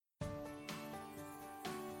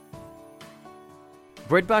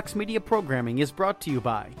Breadbox Media programming is brought to you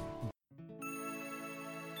by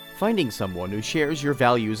finding someone who shares your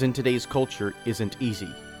values in today's culture isn't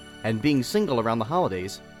easy, and being single around the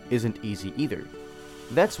holidays isn't easy either.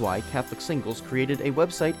 That's why Catholic Singles created a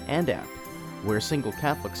website and app where single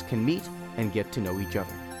Catholics can meet and get to know each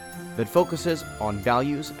other that focuses on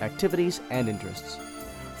values, activities, and interests.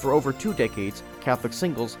 For over 2 decades, Catholic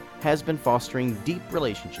Singles has been fostering deep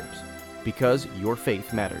relationships because your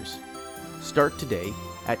faith matters. Start today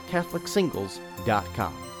at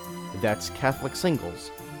CatholicSingles.com. That's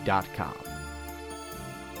CatholicSingles.com.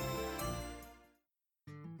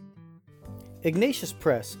 Ignatius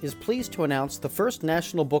Press is pleased to announce the first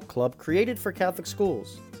national book club created for Catholic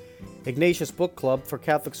schools. Ignatius Book Club for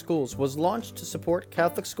Catholic Schools was launched to support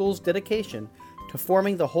Catholic schools' dedication to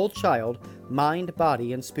forming the whole child, mind,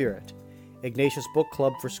 body, and spirit. Ignatius Book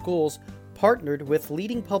Club for Schools partnered with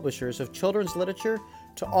leading publishers of children's literature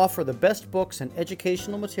to offer the best books and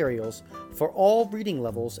educational materials for all reading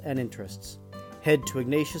levels and interests. Head to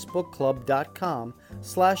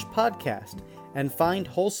ignatiusbookclub.com/podcast and find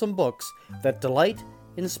wholesome books that delight,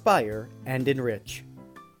 inspire, and enrich.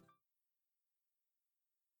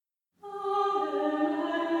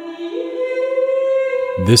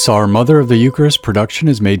 This Our Mother of the Eucharist production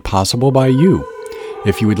is made possible by you.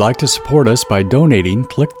 If you would like to support us by donating,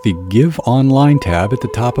 click the Give Online tab at the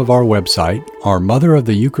top of our website,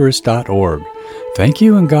 ourmotheroftheeucharist.org. Thank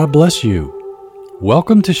you and God bless you.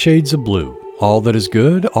 Welcome to Shades of Blue. All that is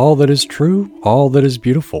good, all that is true, all that is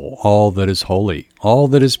beautiful, all that is holy, all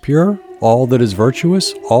that is pure, all that is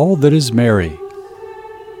virtuous, all that is merry.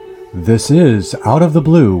 This is Out of the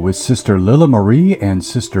Blue with Sister Lila Marie and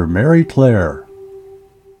Sister Mary Claire.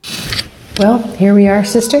 Well, here we are,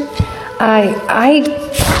 Sister. I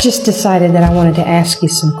just decided that I wanted to ask you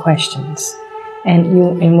some questions,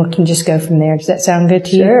 and we can just go from there. Does that sound good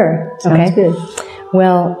to you? Sure. Sounds good.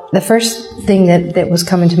 Well, the first thing that was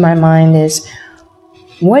coming to my mind is,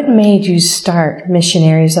 what made you start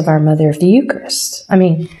Missionaries of Our Mother of the Eucharist? I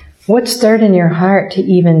mean, what stirred in your heart to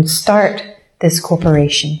even start this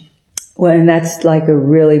corporation? Well, and that's like a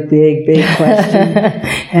really big question.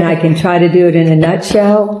 And I can try to do it in a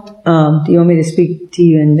nutshell. Do you want me to speak to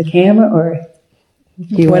you in the camera, or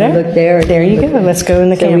do you want to look there? There you go. Let's go in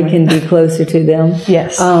the camera. So we can be closer to them.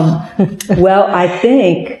 Yes. Well, I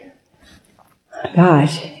think,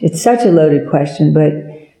 gosh, it's such a loaded question, but,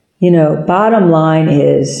 bottom line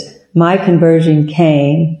is my conversion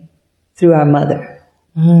came through our mother.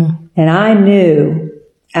 Mm. And I knew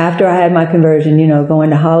after I had my conversion, going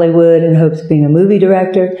to Hollywood in hopes of being a movie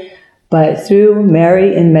director, but through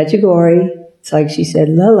Mary in Medjugorje, it's like she said,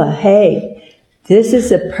 Lila, hey, this is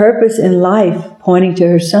a purpose in life, pointing to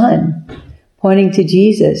her son, pointing to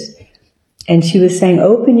Jesus. And she was saying,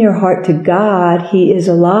 open your heart to God. He is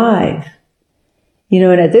alive.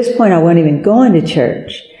 And at this point, I wasn't even going to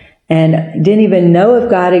church and didn't even know if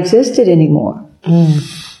God existed anymore.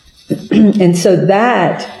 Mm. And so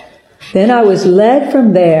then I was led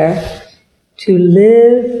from there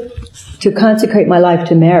to consecrate my life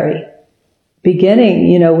to Mary,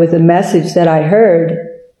 beginning, with a message that I heard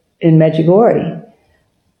in Medjugorje.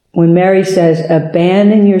 When Mary says,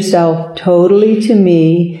 abandon yourself totally to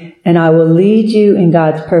me, and I will lead you in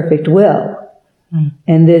God's perfect will. Mm.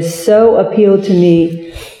 And this so appealed to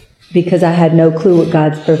me because I had no clue what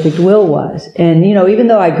God's perfect will was. And, even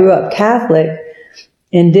though I grew up Catholic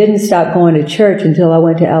and didn't stop going to church until I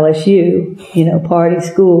went to LSU, party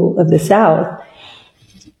school of the South,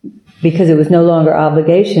 because it was no longer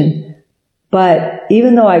obligation. But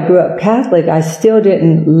even though I grew up Catholic, I still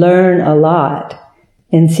didn't learn a lot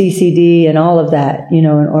in CCD and all of that,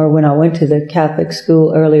 or when I went to the Catholic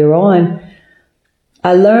school earlier on.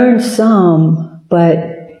 I learned some,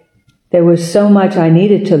 but there was so much I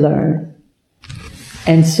needed to learn.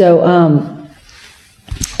 And so,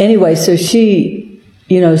 anyway, so she,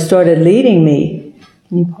 started leading me.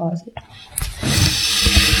 Can you pause it?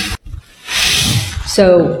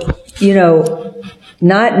 So,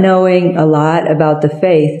 not knowing a lot about the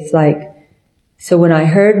faith, it's like, so when I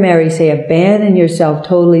heard Mary say, abandon yourself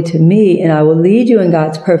totally to me, and I will lead you in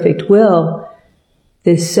God's perfect will,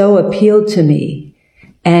 this so appealed to me.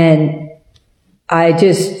 And I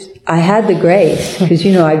had the grace, because,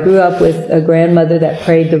 I grew up with a grandmother that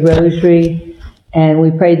prayed the rosary, and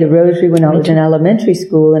we prayed the rosary when I was in elementary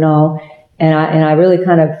school and all, and I really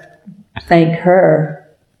kind of thank her,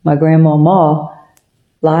 my grandmama,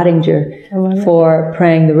 Lottinger, for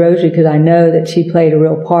praying the rosary, because I know that she played a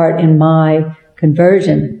real part in my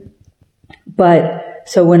conversion. But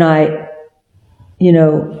so when I,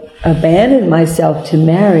 abandoned myself to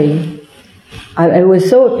Mary, it was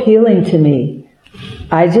so appealing to me.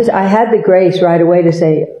 I had the grace right away to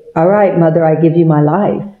say, all right, Mother, I give you my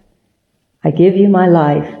life. I give you my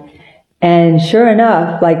life. And sure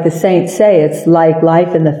enough, like the saints say, it's like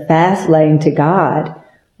life in the fast lane to God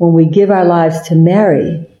when we give our lives to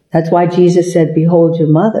Mary. That's why Jesus said, behold your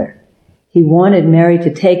mother. He wanted Mary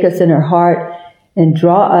to take us in her heart and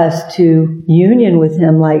draw us to union with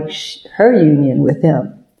him like her union with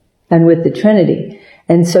him and with the Trinity.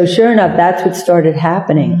 And so sure enough, that's what started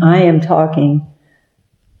happening. I am talking,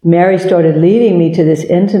 Mary started leading me to this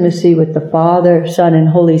intimacy with the Father, Son, and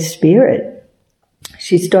Holy Spirit.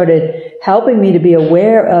 She started helping me to be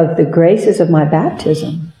aware of the graces of my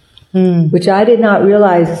baptism, which I did not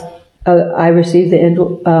realize. I received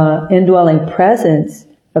the indwelling presence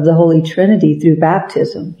of the Holy Trinity through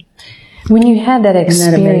baptism. When you had that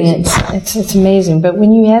experience, it's amazing. But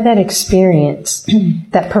when you had that experience,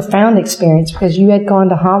 that profound experience, because you had gone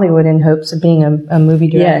to Hollywood in hopes of being a movie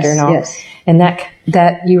director and all, and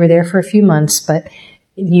that you were there for a few months, but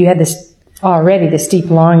you had this deep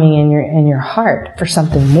longing in your heart for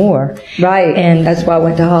something more. Right. And that's why I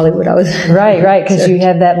went to Hollywood. I was right, because you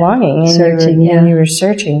had that longing and you were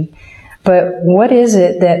searching. But what is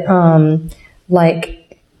it that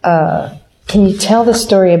can you tell the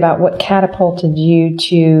story about what catapulted you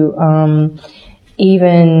to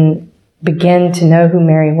even begin to know who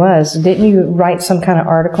Mary was? Didn't you write some kind of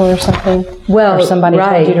article or something? Well, or somebody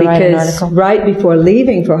told you to write an article? Right before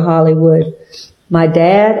leaving for Hollywood, my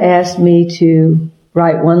dad asked me to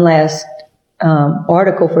write one last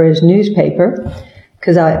article for his newspaper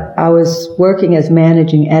because I was working as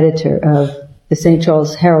managing editor of the St.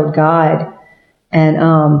 Charles Herald Guide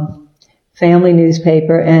and family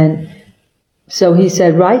newspaper. And so he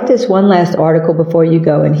said, write this one last article before you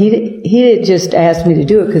go. And he didn't just ask me to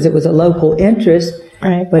do it because it was a local interest,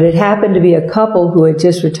 right. But it happened to be a couple who had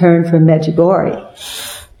just returned from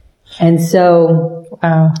Medjugorje. And so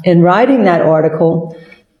in writing that article,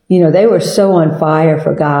 they were so on fire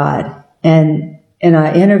for God. And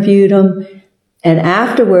I interviewed them. And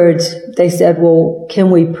afterwards, they said, well, can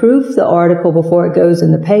we proof the article before it goes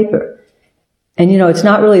in the paper? And, it's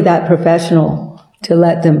not really that professional to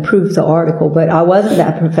let them proof the article, but I wasn't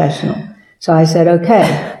that professional. So I said,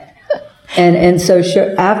 okay. And so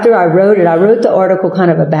after I wrote the article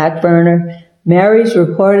kind of a back burner. Mary's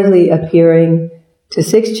reportedly appearing to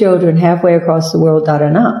 6 children halfway across the world,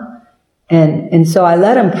 And so I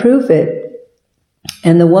let him proof it.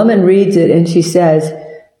 And the woman reads it and she says,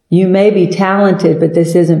 you may be talented, but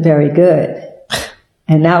this isn't very good.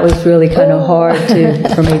 And that was really kind of hard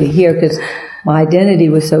for me to hear because my identity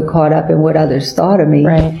was so caught up in what others thought of me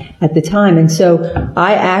at the time. And so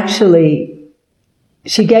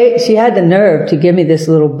she had the nerve to give me this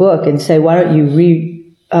little book and say, why don't you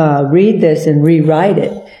read this and rewrite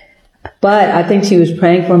it? But I think she was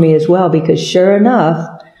praying for me as well because sure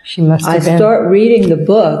enough, I start reading the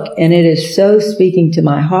book and it is so speaking to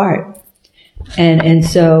my heart. And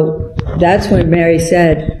so that's when Mary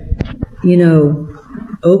said,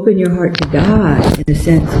 open your heart to God in a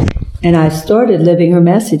sense. And I started living her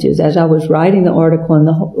messages as I was writing the article, and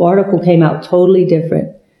the whole article came out totally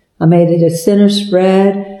different. I made it a center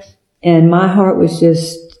spread, and my heart was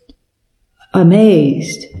just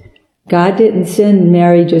amazed. God didn't send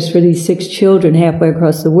Mary just for these 6 children halfway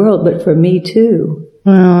across the world, but for me too.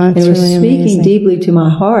 Wow, that's it was really speaking amazing. Deeply to my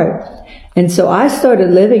heart. And so I started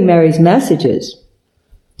living Mary's messages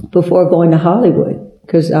before going to Hollywood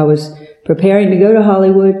because I was preparing to go to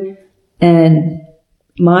Hollywood and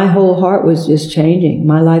my whole heart was just changing.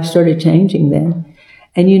 My life started changing then.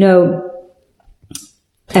 And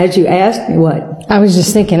as you asked me what? I was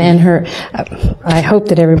just thinking, I hope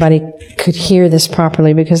that everybody could hear this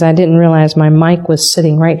properly because I didn't realize my mic was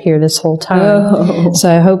sitting right here this whole time. Oh. So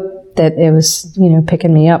I hope that it was,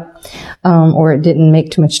 picking me up, or it didn't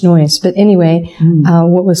make too much noise. But anyway,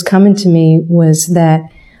 what was coming to me was that,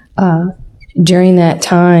 during that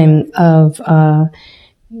time of,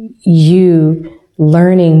 you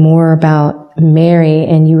learning more about Mary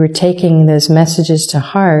and you were taking those messages to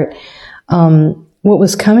heart, what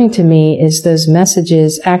was coming to me is those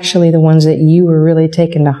messages, actually the ones that you were really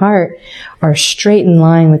taking to heart, are straight in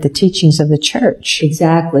line with the teachings of the church.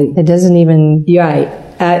 Exactly. It doesn't even... You're right.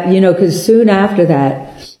 Because soon after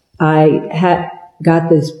that, I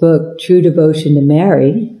got this book, True Devotion to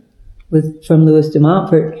Mary, from Louis de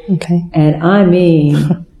Montfort. Okay. And I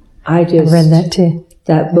mean, I read that too.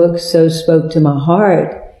 That book so spoke to my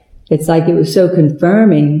heart. It's like it was so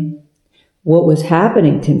confirming what was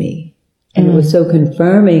happening to me. And it was so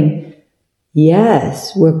confirming,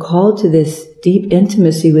 yes, we're called to this deep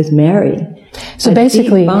intimacy with Mary. So a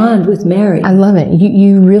basically, deep bond with Mary. I love it.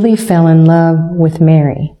 You really fell in love with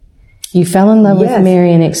Mary. You fell in love Yes. with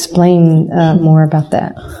Mary, and explain more about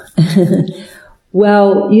that.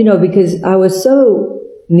 Well, because I was so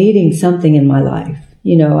needing something in my life.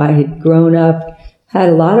 I had grown up, had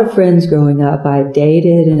a lot of friends growing up. I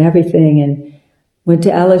dated and everything, and went to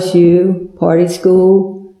LSU, party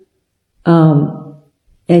school.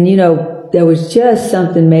 And, there was just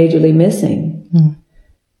something majorly missing.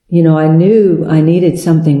 I knew I needed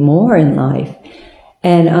something more in life.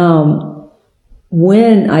 And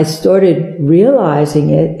when I started realizing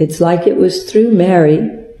it, it's like it was through Mary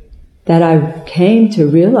that I came to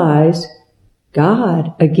realize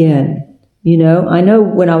God again. I know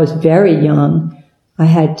when I was very young, I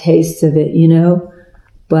had tastes of it,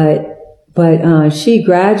 but she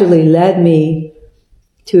gradually led me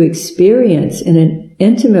to experience in an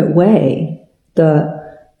intimate way the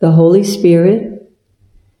Holy Spirit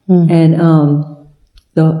and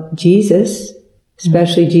the Jesus,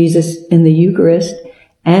 especially Jesus in the Eucharist,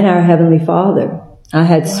 and our Heavenly Father. I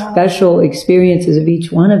had special experiences of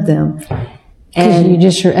each one of them. And you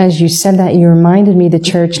just, as you said that, you reminded me the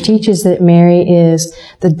church teaches that Mary is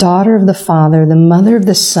the daughter of the Father, the mother of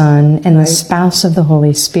the Son, and the spouse of the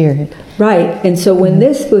Holy Spirit. Right. And so when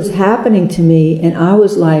this was happening to me, and I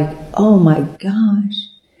was like, oh my gosh.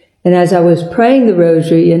 And as I was praying the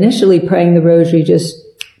rosary, initially praying the rosary just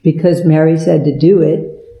because Mary said to do it,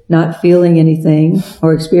 not feeling anything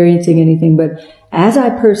or experiencing anything, but as I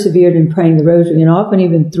persevered in praying the rosary, and often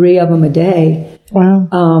even 3 of them a day,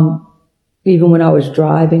 even when I was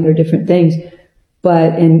driving or different things,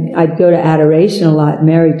 and I'd go to adoration a lot,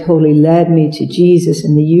 Mary totally led me to Jesus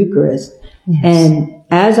in the Eucharist. Yes. And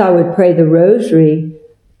as I would pray the rosary,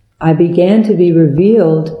 I began to be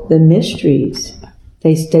revealed the mysteries.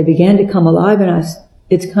 They began to come alive, and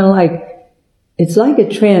it's kind of like, it's like a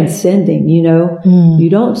transcending, You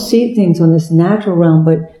don't see things on this natural realm,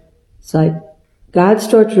 but it's like God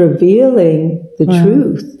starts revealing the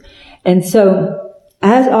truth. And so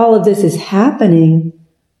as all of this is happening,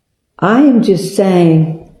 I am just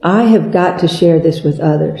saying, I have got to share this with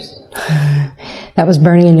others. That was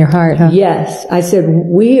burning in your heart, huh? Yes. I said,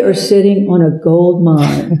 we are sitting on a gold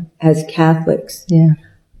mine as Catholics. Yeah.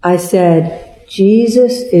 I said,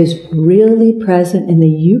 Jesus is really present in the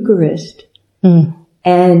Eucharist.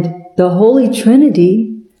 And the Holy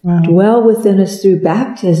Trinity dwell within us through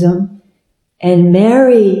baptism. And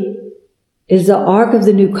Mary is the Ark of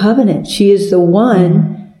the New Covenant. She is the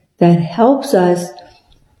one that helps us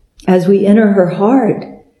as we enter her heart.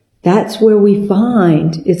 That's where we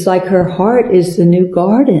find, it's like her heart is the new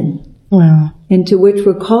garden. Wow. Into which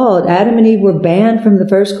we're called. Adam and Eve were banned from the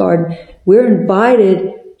first garden. We're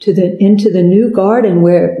invited into the new garden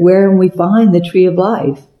where we find the tree of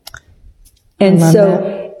life. And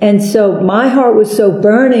so my heart was so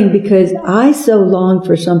burning because I so longed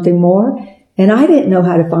for something more, and I didn't know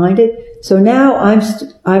how to find it. So now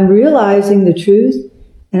I'm realizing the truth,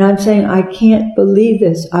 and I'm saying, I can't believe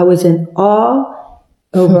this. I was in awe,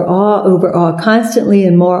 over awe, constantly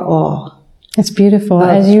in more awe. It's beautiful.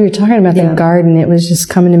 As you were talking about the garden, it was just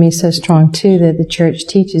coming to me so strong too that the church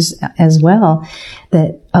teaches as well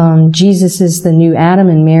that Jesus is the new Adam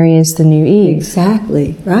and Mary is the new Eve.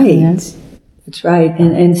 Exactly. Right. Yes. That's right.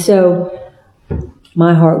 And so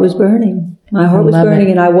my heart was burning. My heart was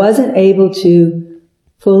burning, and I wasn't able to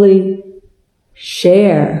fully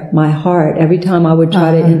share my heart. Every time I would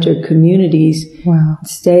try to enter communities,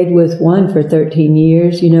 stayed with one for 13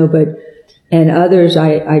 years, and others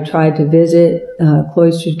I tried to visit,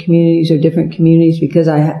 cloistered communities or different communities because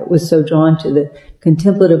I was so drawn to the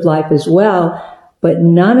contemplative life as well. But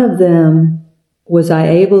none of them was I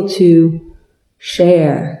able to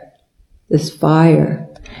share this fire.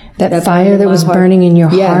 That fire that was burning in your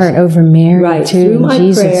heart over Mary too. Through my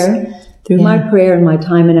Jesus. my prayer and my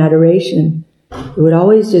time in adoration, it would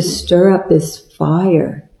always just stir up this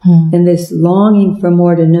fire and this longing for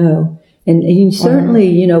more to know. And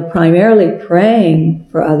certainly, primarily praying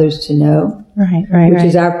for others to know. Which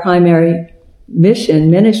is our primary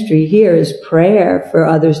ministry here is prayer for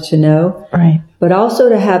others to know. Right. But also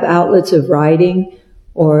to have outlets of writing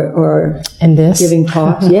or giving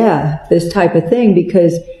talks. This type of thing,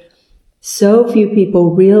 because so few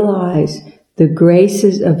people realize the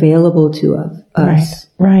graces available to us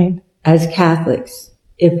as Catholics.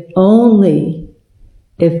 If only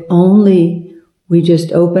we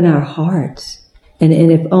just open our hearts, and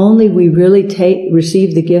if only we really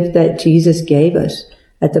receive the gift that Jesus gave us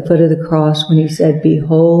at the foot of the cross when he said,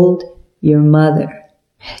 "Behold your mother."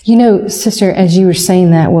 You know, Sister, as you were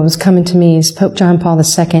saying that, what was coming to me is Pope John Paul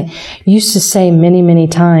II used to say many, many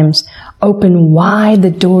times, open wide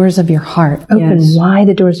the doors of your heart. Open wide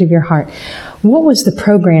the doors of your heart. What was the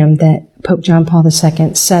program that Pope John Paul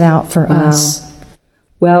II set out for us?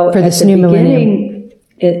 Well, for this new millennium?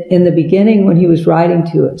 In the beginning, when he was writing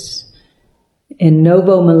to us, in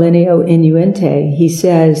Novo Millennio Inuente, he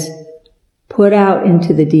says, put out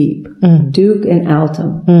into the deep, Duc in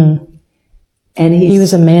altum. And he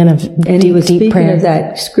was a man of and he was deep speaking prayer. of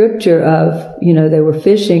that scripture of, they were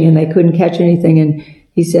fishing and they couldn't catch anything. And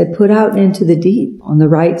he said, put out into the deep on the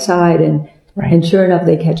right side. And sure enough,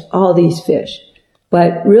 they catch all these fish.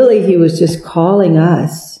 But really, he was just calling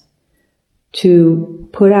us to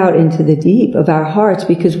put out into the deep of our hearts,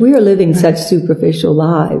 because we are living such superficial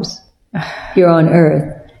lives here on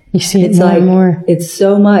earth. You see it it's more like, and more. It's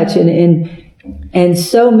so much. And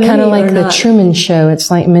so many kind of like the Truman Show.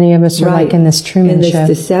 It's like many of us are like in this Truman Show. In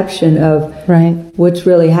this deception of right. what's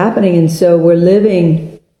really happening. And so we're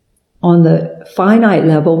living on the finite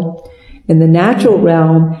level in the natural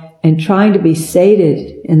realm and trying to be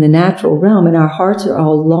sated in the natural realm. And our hearts are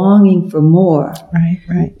all longing for more.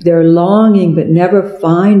 Right. They're longing but never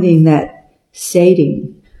finding that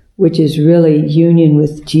sating, which is really union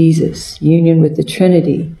with Jesus, union with the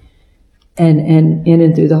Trinity. And in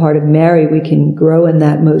and through the heart of Mary, we can grow in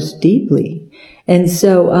that most deeply. And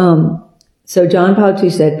so John Paul II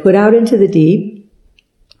said, put out into the deep.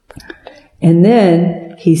 And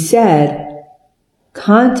then he said,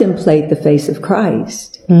 contemplate the face of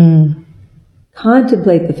Christ.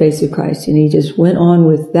 Contemplate the face of Christ. And he just went on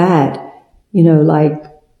with that,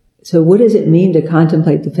 so what does it mean to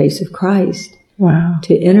contemplate the face of Christ? Wow.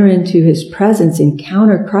 To enter into his presence,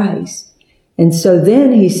 encounter Christ. And so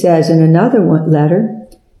then he says in another letter,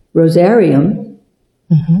 Rosarium,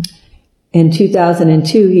 in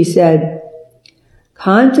 2002, he said,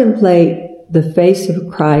 contemplate the face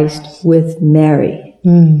of Christ with Mary.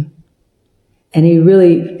 And he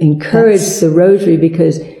really encouraged the rosary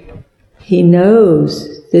because he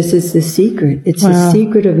knows this is the secret. It's the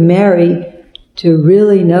secret of Mary to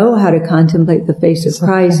really know how to contemplate the face of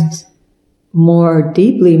Christ more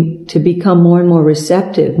deeply, to become more and more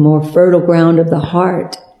receptive, more fertile ground of the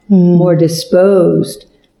heart, more disposed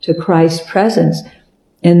to Christ's presence.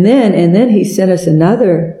 And then he sent us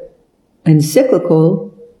another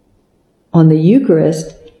encyclical on the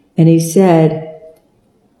Eucharist, and he said,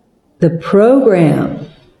 the program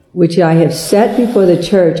which I have set before the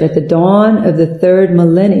Church at the dawn of the third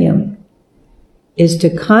millennium is to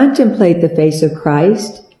contemplate the face of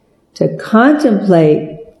Christ, to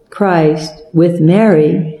contemplate Christ with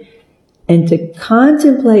Mary, and to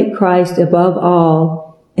contemplate Christ above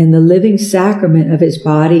all in the living sacrament of his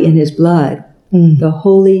body and his blood, the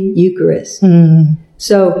Holy Eucharist.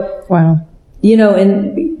 So,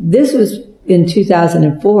 and this was in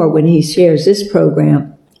 2004 when he shares this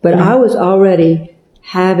program, but I was already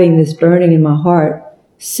having this burning in my heart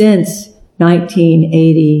since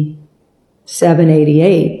 1987,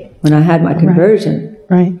 88, when I had my conversion.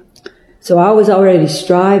 Right. So I was already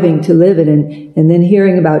striving to live it, and then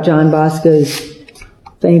hearing about John Bosco's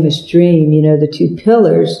famous dream, the two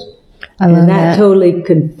pillars, and that totally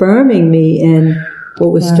confirming me in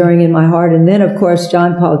what was stirring in my heart. And then, of course,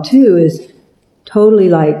 John Paul II is totally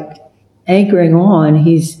like anchoring on.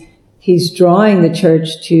 He's drawing the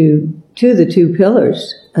church to the two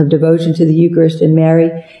pillars of devotion to the Eucharist and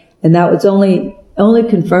Mary, and that was only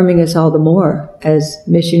confirming us all the more as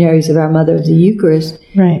missionaries of our Mother of the Eucharist.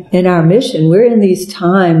 Right. In our mission, we're in these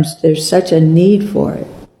times, there's such a need for it.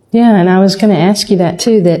 Yeah, and I was going to ask you that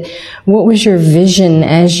too, that what was your vision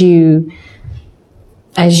as you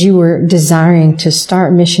were desiring to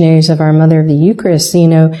start Missionaries of our Mother of the Eucharist?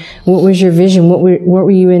 What was your vision? What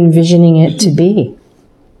were you envisioning it to be?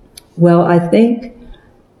 Well, I think,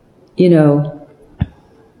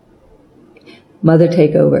 Mother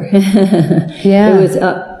Takeover. Yeah. It was,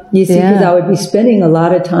 because I would be spending a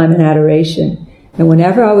lot of time in adoration. And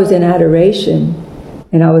whenever I was in adoration,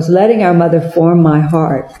 and I was letting our Mother form my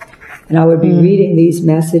heart, and I would be reading these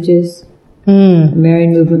messages,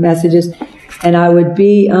 Marian Movement messages, and I would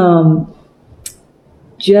be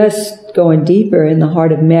just going deeper in the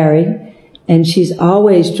heart of Mary, and she's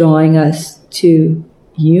always drawing us to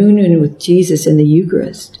union with Jesus in the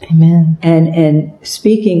Eucharist. Amen. And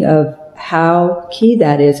speaking of how key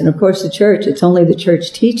that is, and of course the Church, it's only the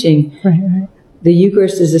Church teaching. Right. The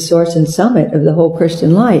Eucharist is the source and summit of the whole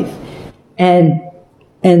Christian life. And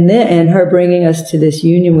her bringing us to this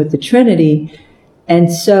union with the Trinity.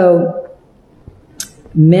 And so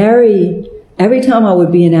Mary, every time I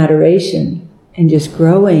would be in adoration and just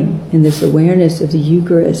growing in this awareness of the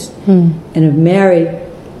Eucharist and of Mary,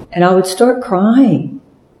 And I would start crying.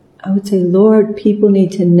 I would say, Lord, people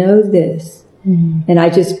need to know this. And I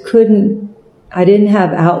just I didn't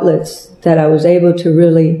have outlets that I was able to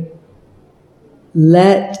really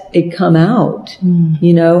let it come out,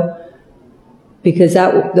 you know, because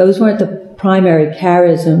those weren't the primary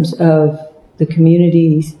charisms of the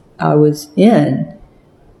communities I was in,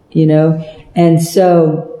 you know. And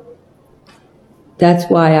so that's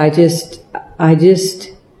why I tried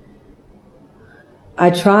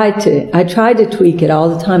to tweak it all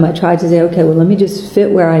the time. I tried to say, okay, well, let me just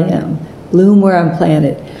fit where I am, bloom where I'm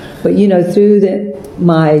planted. But, you know, through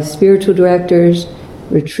my spiritual directors,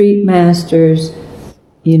 retreat masters,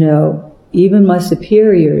 you know, even my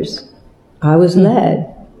superiors, I was led.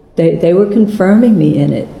 They were confirming me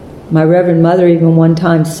in it. My Reverend Mother even one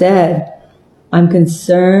time said, I'm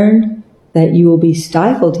concerned that you will be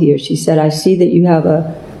stifled here. She said, I see that you have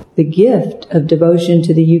the gift of devotion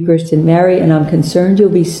to the Eucharist and Mary, and I'm concerned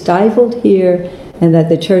you'll be stifled here and that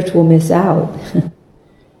the church will miss out.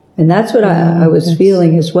 And that's what I was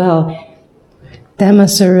feeling as well. That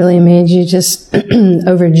must have really made you just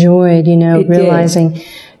overjoyed, you know, realizing,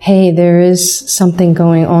 hey, there is something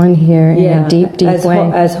going on here in a deep, deep way.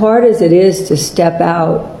 As hard as it is to step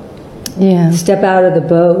out of the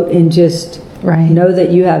boat and just know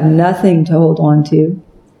that you have nothing to hold on to.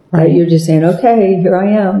 Right. That you're just saying, okay, here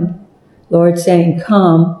I am. Lord's saying,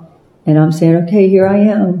 come. And I'm saying, okay, here I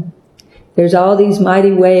am. There's all these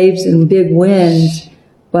mighty waves and big winds,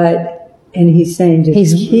 and he's saying,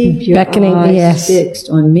 just keep your eyes fixed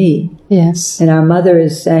on me. Yes. And our Mother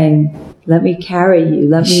is saying, let me carry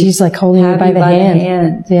you. She's like holding you by the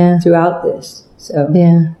hand. Throughout this. So.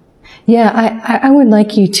 Yeah, I would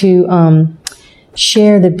like you to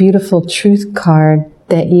share the beautiful truth card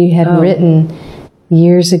that you had written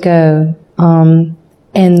years ago,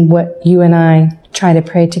 and what you and I try to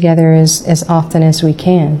pray together as often as we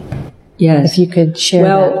can. Yes. If you could share that.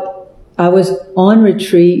 Well, I was on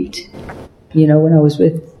retreat, you know, when I was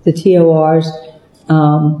with the TORs.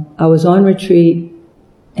 I was on retreat,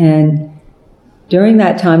 and during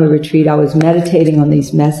that time of retreat, I was meditating on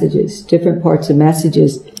these messages, different parts of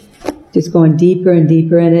messages, just going deeper and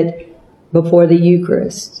deeper in it before the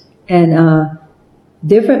Eucharist. And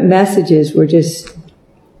different messages were just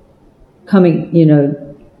coming, you know,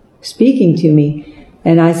 speaking to me.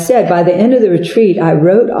 And I said, by the end of the retreat, I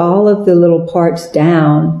wrote all of the little parts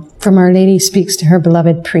down. From Our Lady Speaks to Her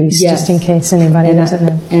Beloved Priest, just in case anybody doesn't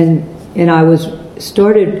know. And I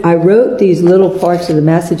wrote these little parts of the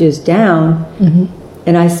messages down,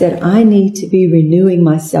 and I said, I need to be renewing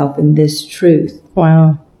myself in this truth.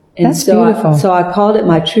 Wow. And that's beautiful. So I called it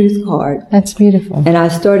my truth card. That's beautiful. And I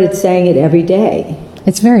started saying it every day.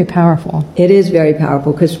 It's very powerful. It is very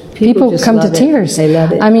powerful because people just come love to tears. They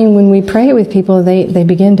love it. I mean, when we pray with people, they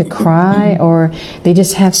begin to cry, or they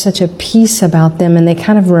just have such a peace about them, and they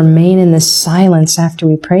kind of remain in this silence after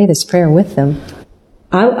we pray this prayer with them.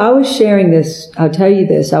 I was sharing this. I'll tell you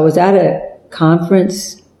this. I was at a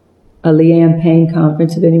conference, a Leanne Payne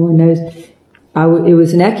conference, if anyone knows. It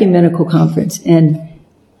was an ecumenical conference, and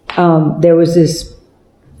there was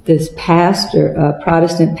this pastor, a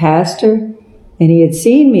Protestant pastor. And he had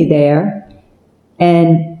seen me there,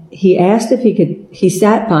 and he asked if he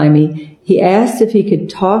sat by me, he asked if he could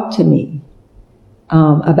talk to me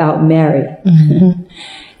about Mary.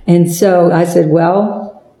 And so I said,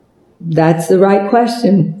 well, that's the right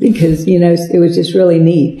question, because, you know, it was just really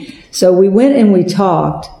neat. So we went and we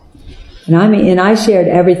talked, and I shared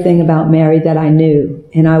everything about Mary that I knew.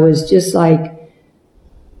 And I was just like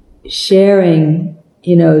sharing,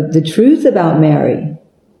 you know, the truth about Mary.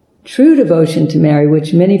 True devotion to Mary,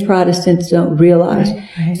 which many Protestants don't realize.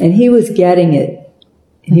 Right. And he was getting it.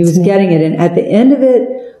 And he was getting it. And at the end of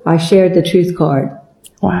it, I shared the truth card.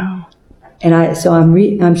 Wow. And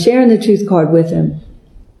I'm sharing the truth card with him.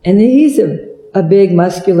 And he's a big,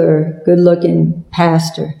 muscular, good-looking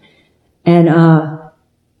pastor. And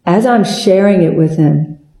as I'm sharing it with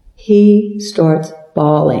him, he starts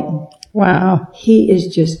bawling. Wow. He is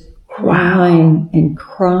just crying and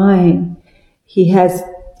crying. He has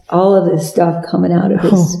all of this stuff coming out of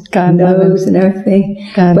his nose and everything.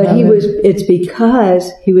 It's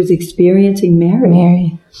because he was experiencing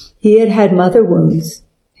Mary. He had mother wounds.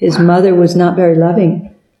 His mother was not very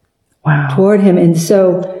loving toward him. And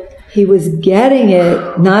so he was getting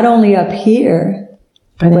it not only up here,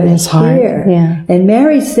 but in his heart. Yeah. And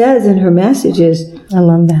Mary says in her messages, I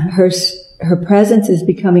love that. Her presence is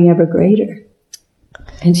becoming ever greater.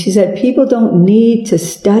 And she said, people don't need to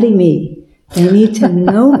study me. They need to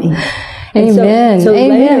know me. Amen. So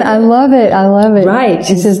Amen. later, I love it. I love it. Right.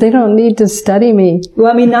 She says they don't need to study me.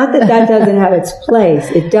 well, I mean, not that doesn't have its place.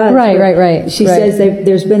 It does. Right. She says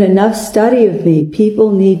there's been enough study of me.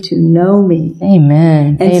 People need to know me.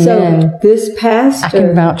 Amen. And Amen. so this pastor, I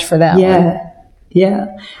can vouch for that one.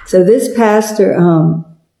 Yeah. So this pastor,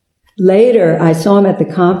 later I saw him at the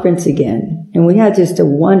conference again, and we had just a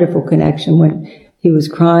wonderful connection when he was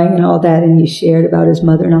crying and all that, and he shared about his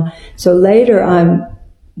mother and all. So later I'm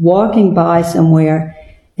walking by somewhere,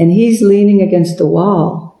 and he's leaning against the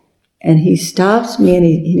wall, and he stops me and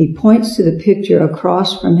he points to the picture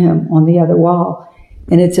across from him on the other wall,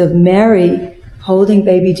 and it's of Mary holding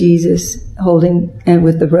baby Jesus, and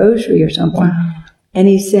with the rosary or something. Wow. And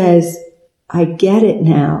he says, I get it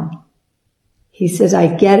now. He says, I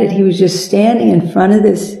get it. He was just standing in front of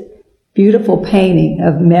this beautiful painting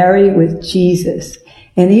of Mary with Jesus.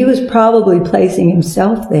 And he was probably placing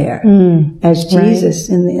himself there as Jesus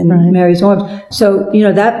in Mary's arms. So,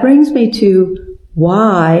 that brings me to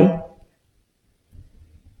why,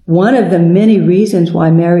 one of the many reasons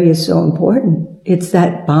why Mary is so important. It's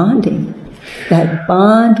that bonding, that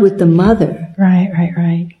bond with the mother.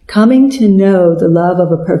 Right. Coming to know the love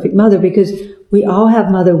of a perfect mother, because we all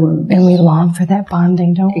have mother wounds. And we long for that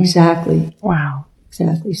bonding, don't we? Exactly. Wow.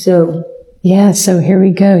 Exactly. So, yeah, so here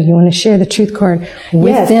we go. You want to share the truth card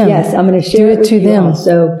with them. Yes, I'm going to share do it with to you them. all.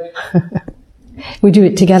 So, we do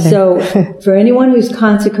it together. So, for anyone who's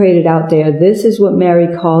consecrated out there, this is what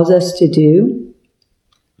Mary calls us to do.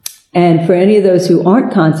 And for any of those who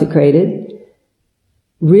aren't consecrated,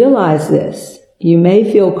 realize this. You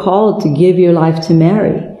may feel called to give your life to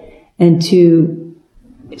Mary and to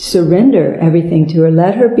surrender everything to her.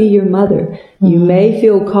 Let her be your mother. Mm-hmm. You may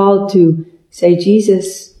feel called to say,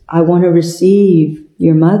 Jesus, I want to receive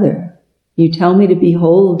your mother. You tell me to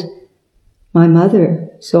behold my mother.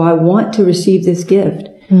 So I want to receive this gift.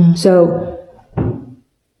 Mm-hmm. So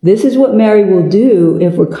this is what Mary will do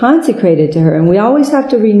if we're consecrated to her. And we always have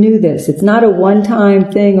to renew this. It's not a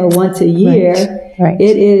one-time thing or once a year. Right.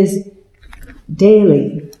 It is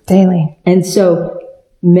daily. And so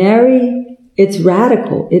Mary, it's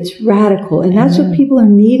radical. And that's what people are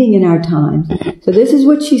needing in our times. So this is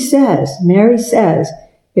what she says. Mary says,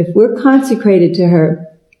 if we're consecrated to her,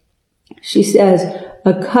 she says,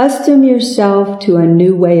 accustom yourself to a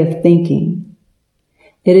new way of thinking.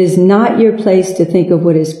 It is not your place to think of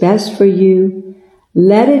what is best for you.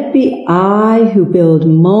 Let it be I who build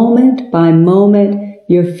moment by moment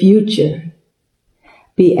your future.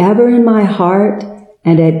 Be ever in my heart,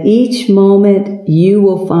 and at each moment you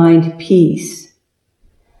will find peace.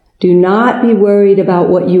 Do not be worried about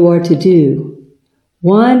what you are to do.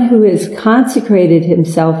 One who has consecrated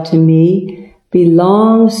himself to me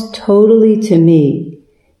belongs totally to me.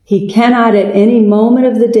 He cannot at any moment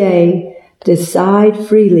of the day decide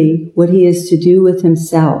freely what he is to do with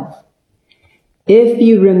himself. If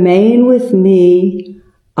you remain with me,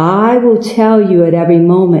 I will tell you at every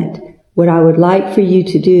moment what I would like for you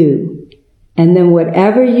to do. And then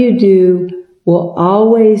whatever you do will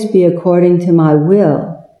always be according to my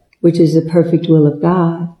will, which is the perfect will of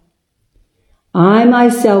God. I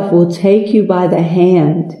myself will take you by the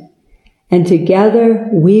hand, and together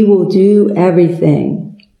we will do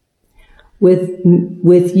everything.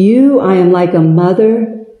 With you, I am like a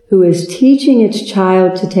mother who is teaching its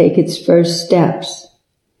child to take its first steps.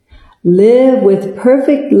 Live with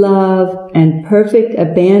perfect love and perfect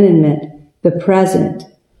abandonment the present,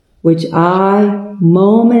 which I,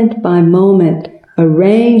 moment by moment,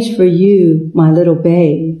 arrange for you, my little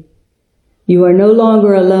babe. You are no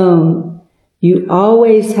longer alone. You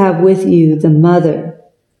always have with you the mother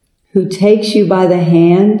who takes you by the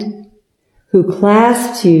hand, who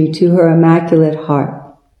clasps you to her immaculate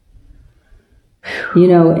heart.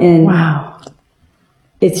 And wow.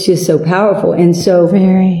 It's just so powerful. And so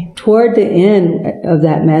toward the end of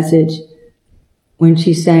that message, when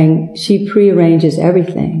she's saying she prearranges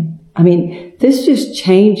everything, I mean, this just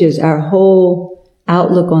changes our whole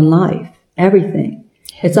outlook on life, everything.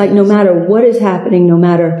 It's like no matter what is happening, no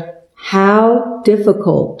matter how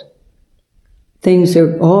difficult things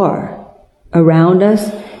are around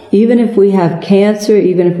us, even if we have cancer,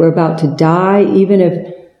 even if we're about to die, even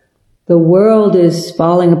if the world is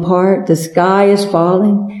falling apart, the sky is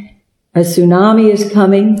falling, a tsunami is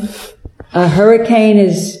coming, a hurricane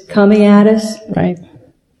is coming at us. Right.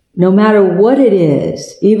 No matter what it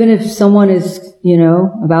is, even if someone is,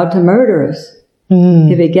 about to murder us,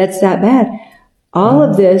 if it gets that bad, all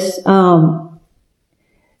of this,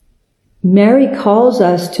 Mary calls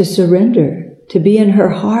us to surrender, to be in her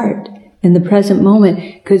heart in the present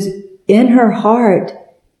moment, because in her heart,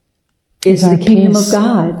 is the kingdom peace. of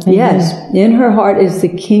God. Amen. Yes, in her heart is the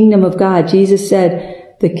kingdom of God. Jesus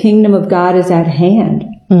said, the kingdom of God is at hand.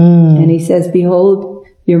 And he says, behold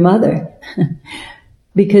your mother.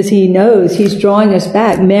 Because he knows he's drawing us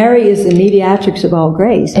back. Mary is the mediatrix of all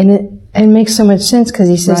grace. And it makes so much sense because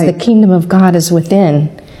he says Right. the kingdom of God is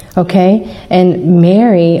within. Okay? And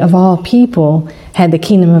Mary, of all people, had the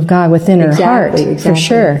kingdom of God within her heart. For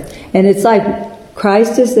sure. And it's like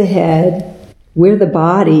Christ is the head, we're the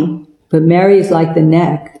body, but Mary is like the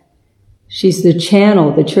neck. She's the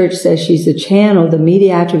channel. The church says she's the channel, the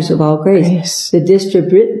mediatrix of all grace. Yes. The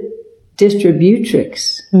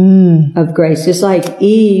distributrix of grace. Just like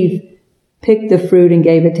Eve picked the fruit and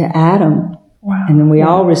gave it to Adam. Wow. And then we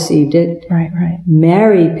all received it. Right, right.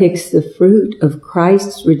 Mary picks the fruit of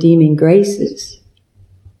Christ's redeeming graces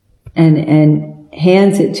and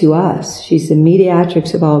hands it to us. She's the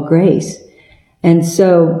mediatrix of all grace. And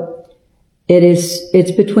so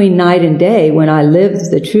it's between night and day when I live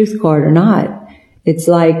the truth card or not. It's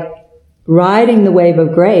like riding the wave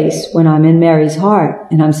of grace when I'm in Mary's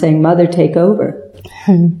heart and I'm saying, Mother, take over.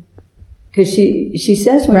 Because she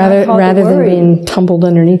says when Rather than worry, being tumbled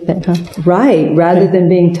underneath it, huh? right, rather than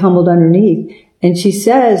being tumbled underneath. And she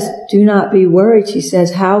says, do not be worried. She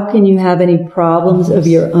says, how can you have any problems of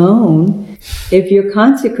your own if you're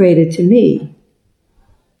consecrated to me?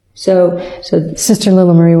 So Sister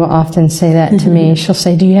Little Marie will often say that to me. She'll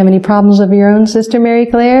say, do you have any problems of your own, Sister Mary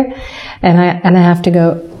Claire? And I have to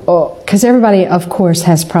go, oh, because everybody, of course,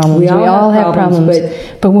 has problems. We all have problems,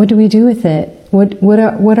 but what do we do with it?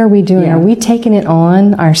 What are we doing? Yeah. Are we taking it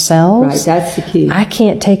on ourselves? right, that's the key. I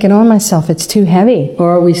can't take it on myself. It's too heavy.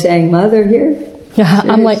 Or are we saying, Mother, here?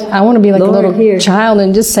 I'm like, I want to be like Lord, a little here. child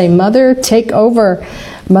and just say, Mother, take over.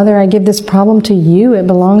 Mother, I give this problem to you. It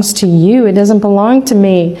belongs to you. It doesn't belong to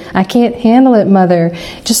me. I can't handle it, Mother.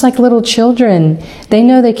 Just like little children. They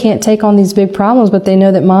know they can't take on these big problems, but they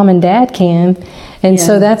know that Mom and Dad can. And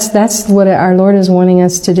so that's what our Lord is wanting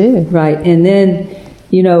us to do. Right. And then,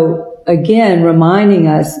 again, reminding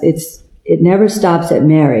us it never stops at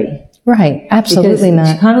Mary. Right. Absolutely Because not.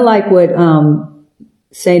 it's kind of like what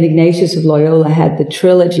St. Ignatius of Loyola had, the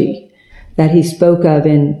trilogy that he spoke of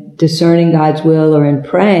in discerning God's will or in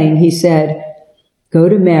praying. He said, go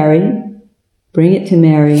to Mary, bring it to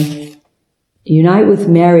Mary, unite with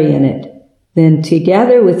Mary in it, then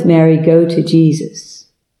together with Mary go to Jesus.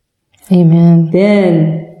 Amen.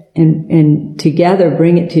 Then, and together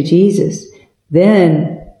bring it to Jesus.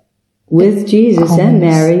 Then, with Jesus and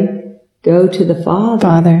Mary, go to the Father.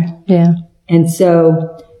 Father, yeah. And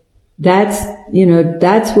so, that's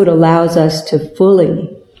what allows us to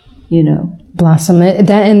fully, Blossom.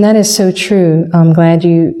 That is so true. I'm glad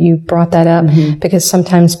you brought that up because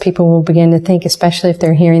sometimes people will begin to think, especially if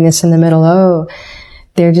they're hearing this in the middle,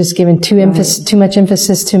 they're just giving too much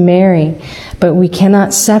emphasis to Mary. But we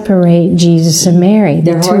cannot separate Jesus and Mary.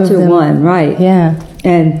 Their hearts are one, right? Yeah.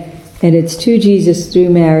 And it's to Jesus through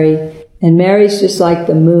Mary. And Mary's just like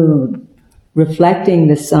the moon, reflecting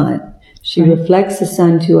the sun. She reflects the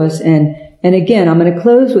sun to us. And again, I'm going to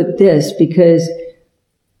close with this because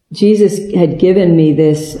Jesus had given me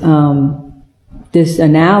this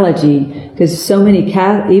analogy, because so many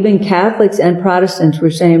even Catholics and Protestants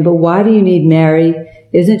were saying, but why do you need Mary?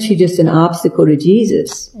 Isn't she just an obstacle to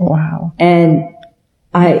Jesus? Wow. And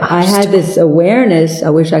I had this awareness.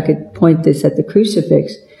 I wish I could point this at the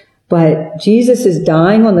crucifix, but Jesus is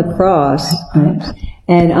dying on the cross. And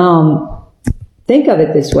think of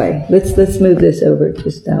it this way. Let's move this over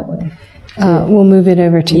just that way. We'll move it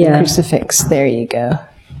over to the crucifix. There you go.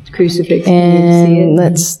 Crucifix. And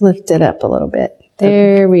let's lift it up a little bit.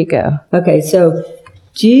 There we go. Okay, so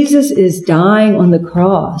Jesus is dying on the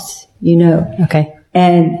cross, Okay.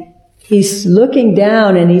 and he's looking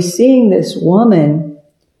down and he's seeing this woman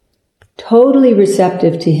totally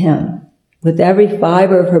receptive to him with every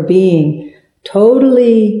fiber of her being,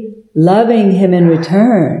 totally loving him in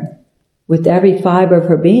return with every fiber of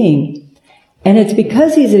her being. And it's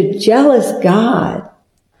because he's a jealous God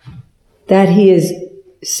that he is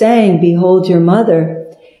saying, behold your mother,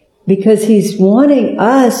 because he's wanting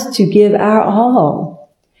us to give our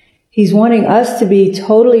all. He's wanting us to be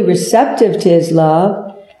totally receptive to his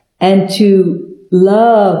love and to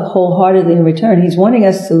love wholeheartedly in return. He's wanting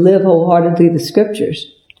us to live wholeheartedly the scriptures.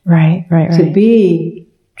 Right. To be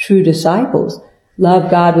true disciples.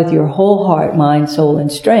 Love God with your whole heart, mind, soul,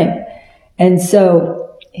 and strength. And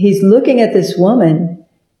so he's looking at this woman,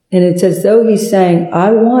 and it's as though he's saying,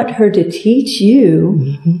 I want her to teach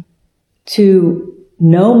you to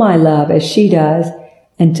know my love as she does,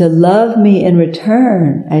 and to love me in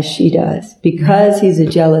return as she does, because he's a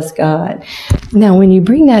jealous God. Now, when you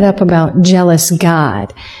bring that up about jealous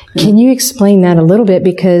God, can you explain that a little bit?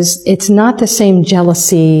 Because it's not the same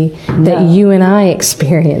jealousy that you and I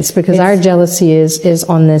experience, because our jealousy is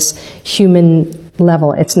on this human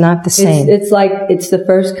level. It's not the same. It's like, it's the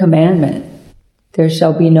first commandment. There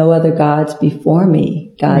shall be no other gods before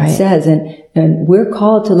me, God says. And we're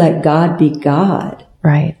called to let God be God.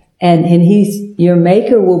 Right. And your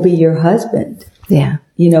maker will be your husband. Yeah.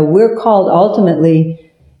 We're called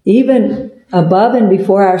ultimately, even above and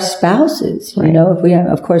before our spouses. Right. If we have,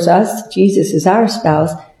 of course, Jesus is our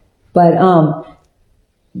spouse, but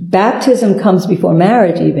baptism comes before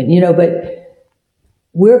marriage even, but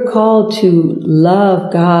we're called to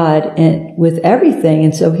love God and with everything.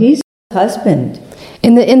 And so he's husband.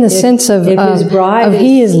 In the sense of his bride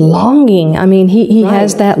he is longing. I mean, he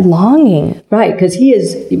has that longing. Right, because he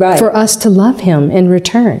is, for us to love him in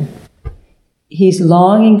return. He's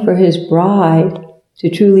longing for his bride to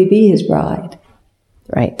truly be his bride.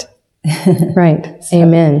 Right. Right. So.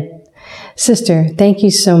 Amen. Sister, thank you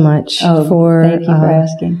so much thank you for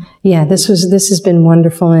asking. Yeah, this has been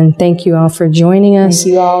wonderful, and thank you all for joining us.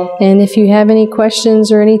 Thank you all. And if you have any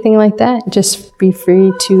questions or anything like that, just be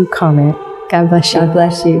free to comment. God bless you. God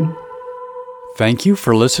bless you. Thank you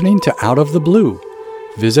for listening to Out of the Blue.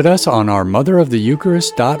 Visit us on our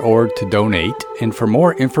motheroftheeucharist.org to donate and for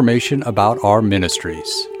more information about our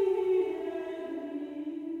ministries.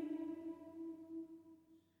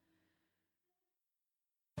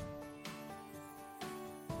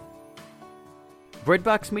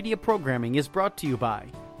 Breadbox Media programming is brought to you by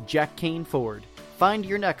Jack Kane Ford. Find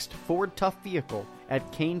your next Ford Tough vehicle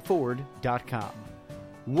at caneford.com.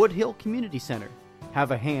 Woodhill Community Center.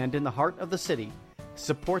 Have a hand in the heart of the city.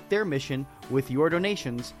 Support their mission with your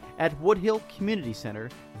donations at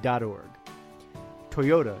woodhillcommunitycenter.org.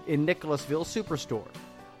 Toyota in Nicholasville Superstore.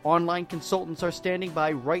 Online consultants are standing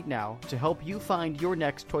by right now to help you find your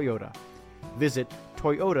next Toyota. Visit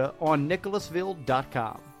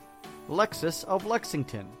toyotaonnicholasville.com. Lexus of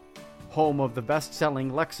Lexington, home of the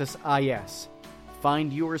best-selling Lexus IS.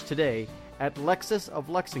 Find yours today at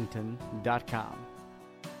lexusoflexington.com.